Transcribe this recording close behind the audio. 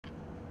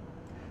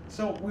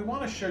So we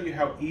want to show you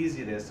how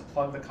easy it is to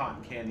plug the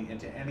Cotton Candy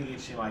into any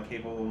HDMI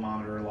capable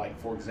monitor, like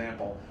for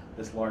example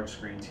this large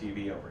screen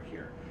TV over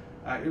here.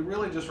 It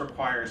really just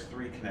requires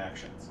 3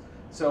 connections.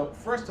 So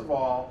first of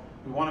all,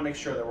 we want to make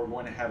sure that we're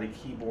going to have a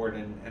keyboard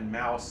and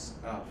mouse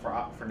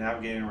for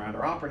navigating around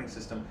our operating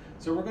system.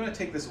 So we're going to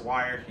take this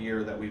wire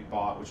here that we've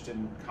bought, which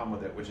didn't come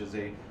with it, which is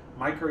a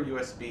micro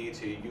USB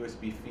to a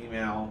USB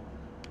female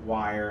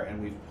wire,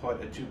 and we've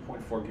put a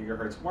 2.4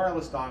 gigahertz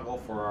wireless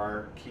dongle for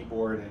our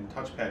keyboard and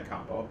touchpad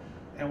combo,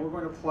 and we're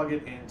going to plug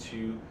it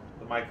into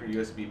the micro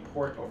USB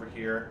port over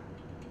here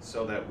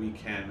so that we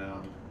can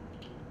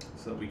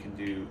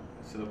do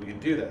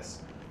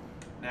this.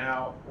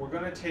 Now we're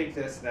going to take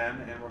this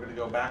then, and we're going to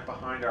go back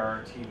behind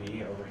our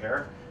TV over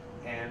here,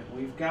 and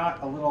we've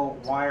got a little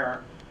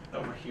wire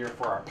over here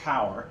for our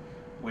power,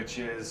 which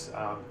is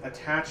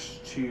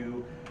attached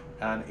to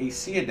an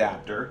AC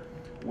adapter,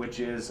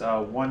 which is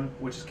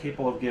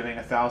capable of giving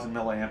 1,000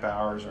 milliamp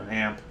hours or an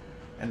amp,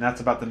 and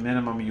that's about the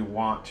minimum you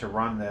want to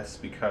run this,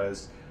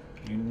 because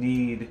you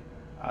need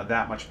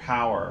that much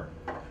power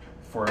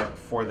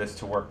for this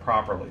to work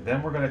properly.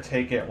 Then we're going to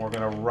take it and we're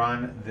going to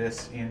run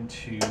this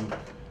into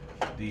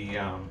the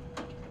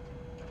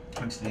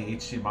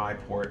HDMI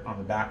port on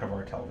the back of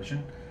our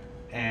television,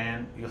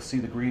 and you'll see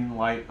the green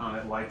light on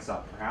it lights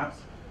up perhaps.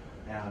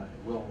 It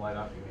will light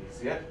up, you may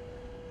see it.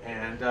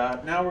 And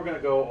now we're going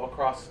to go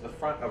across the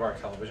front of our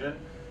television,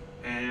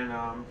 and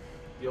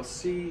you'll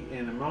see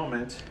in a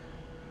moment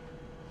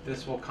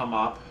this will come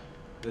up.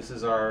 This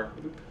is our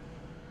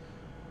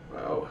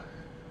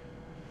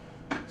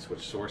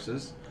switch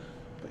sources,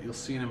 but you'll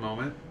see in a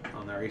moment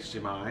on our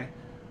HDMI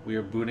we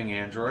are booting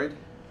Android,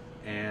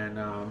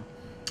 and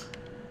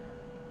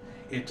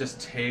it just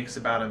takes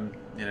about a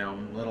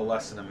little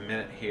less than a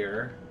minute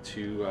here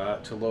to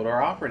load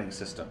our operating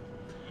system.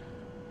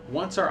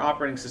 Once our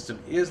operating system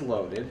is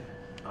loaded,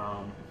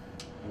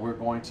 we're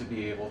going to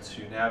be able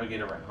to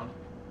navigate around.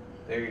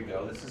 There you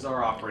go. This is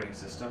our operating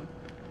system.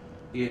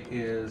 It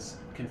is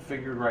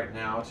configured right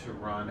now to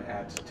run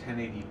at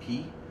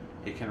 1080p.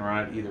 It can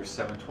run at either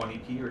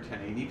 720p or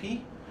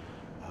 1080p.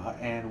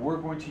 And we're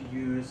going to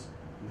use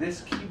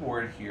this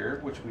keyboard here,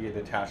 which we had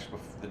attached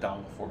the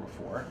dongle for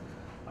before,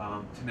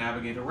 to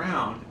navigate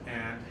around.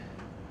 And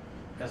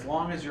as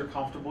long as you're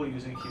comfortable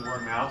using keyboard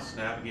and mouse to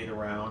navigate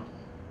around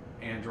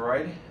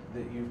Android,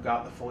 that you've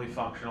got the fully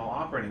functional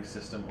operating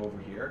system over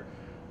here.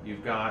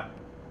 You've got,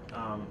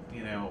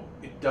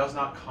 it does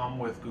not come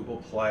with Google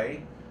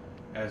Play,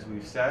 as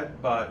we've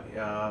said, but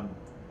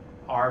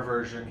our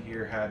version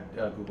here had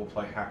Google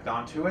Play hacked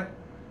onto it,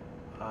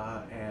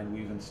 and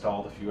we've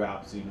installed a few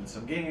apps, even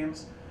some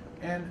games,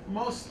 and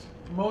most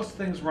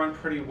things run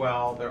pretty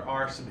well. There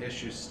are some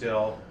issues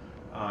still.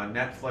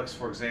 Netflix,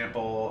 for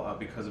example,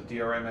 because of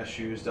DRM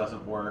issues,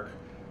 doesn't work.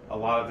 A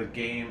lot of the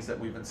games that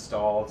we've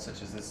installed,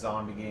 such as this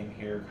zombie game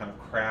here, kind of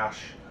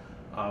crash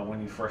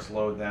when you first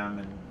load them,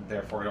 and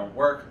therefore don't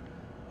work.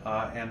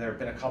 And there have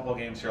been a couple of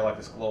games here, like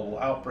this Global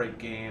Outbreak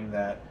game,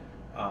 that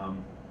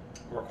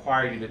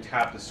require you to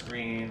tap the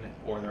screen,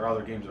 or there are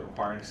other games that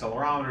require an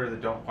accelerometer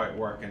that don't quite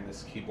work in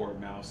this keyboard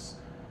mouse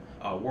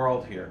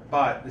world here.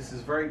 But this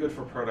is very good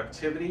for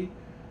productivity.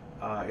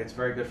 It's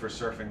very good for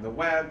surfing the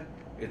web.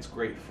 It's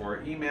great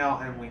for email,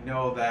 and we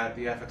know that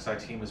the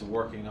FXI team is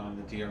working on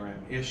the DRM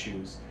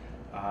issues.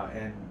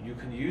 And you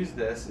can use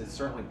this. It's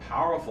certainly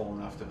powerful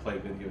enough to play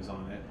videos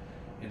on it.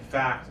 In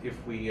fact,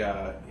 if we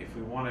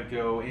want to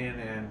go in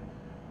and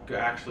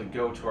actually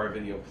go to our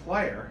video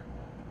player,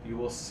 you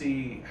will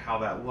see how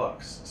that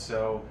looks.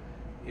 So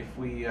if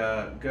we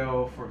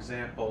go, for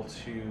example,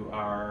 to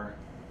our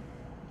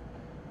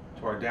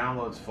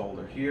downloads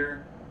folder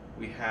here,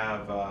 we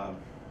have a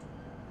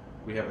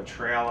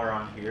trailer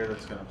on here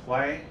that's going to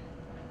play,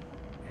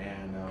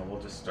 and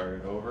we'll just start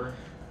it over.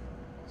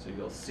 So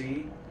you'll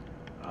see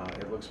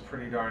it looks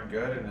pretty darn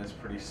good and is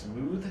pretty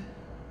smooth.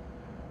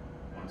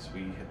 Once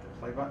we hit the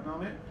play button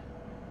on it,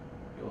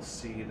 you'll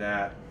see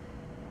that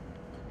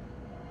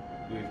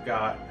we've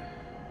got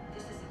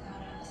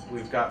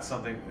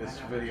this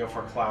video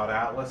for Cloud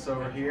Atlas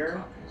over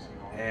here,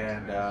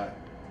 and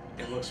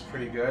it looks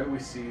pretty good. We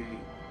see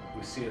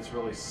it's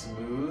really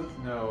smooth.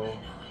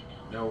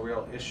 No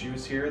real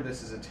issues here.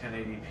 This is a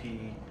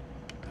 1080p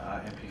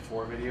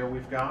MP4 video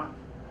we've got,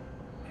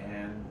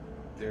 and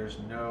there's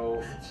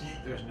no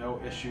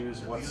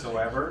issues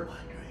whatsoever.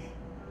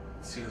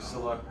 It seems to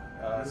look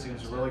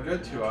seems really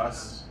good to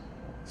us.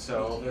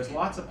 So there's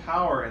lots of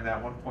power in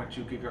that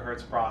 1.2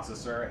 gigahertz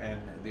processor,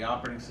 and the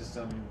operating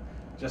system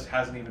just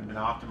hasn't even been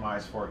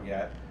optimized for it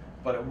yet.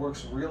 But it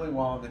works really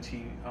well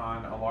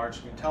on a large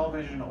screen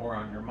television or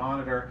on your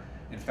monitor.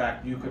 In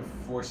fact, you could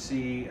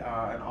foresee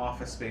an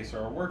office space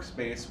or a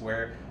workspace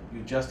where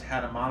you just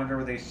had a monitor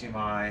with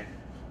HDMI,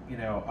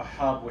 a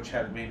hub which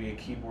had maybe a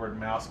keyboard and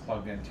mouse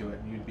plugged into it,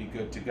 and you'd be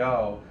good to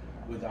go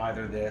with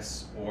either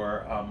this or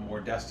a more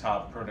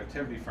desktop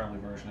productivity friendly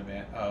version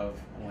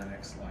of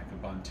Linux like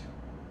Ubuntu.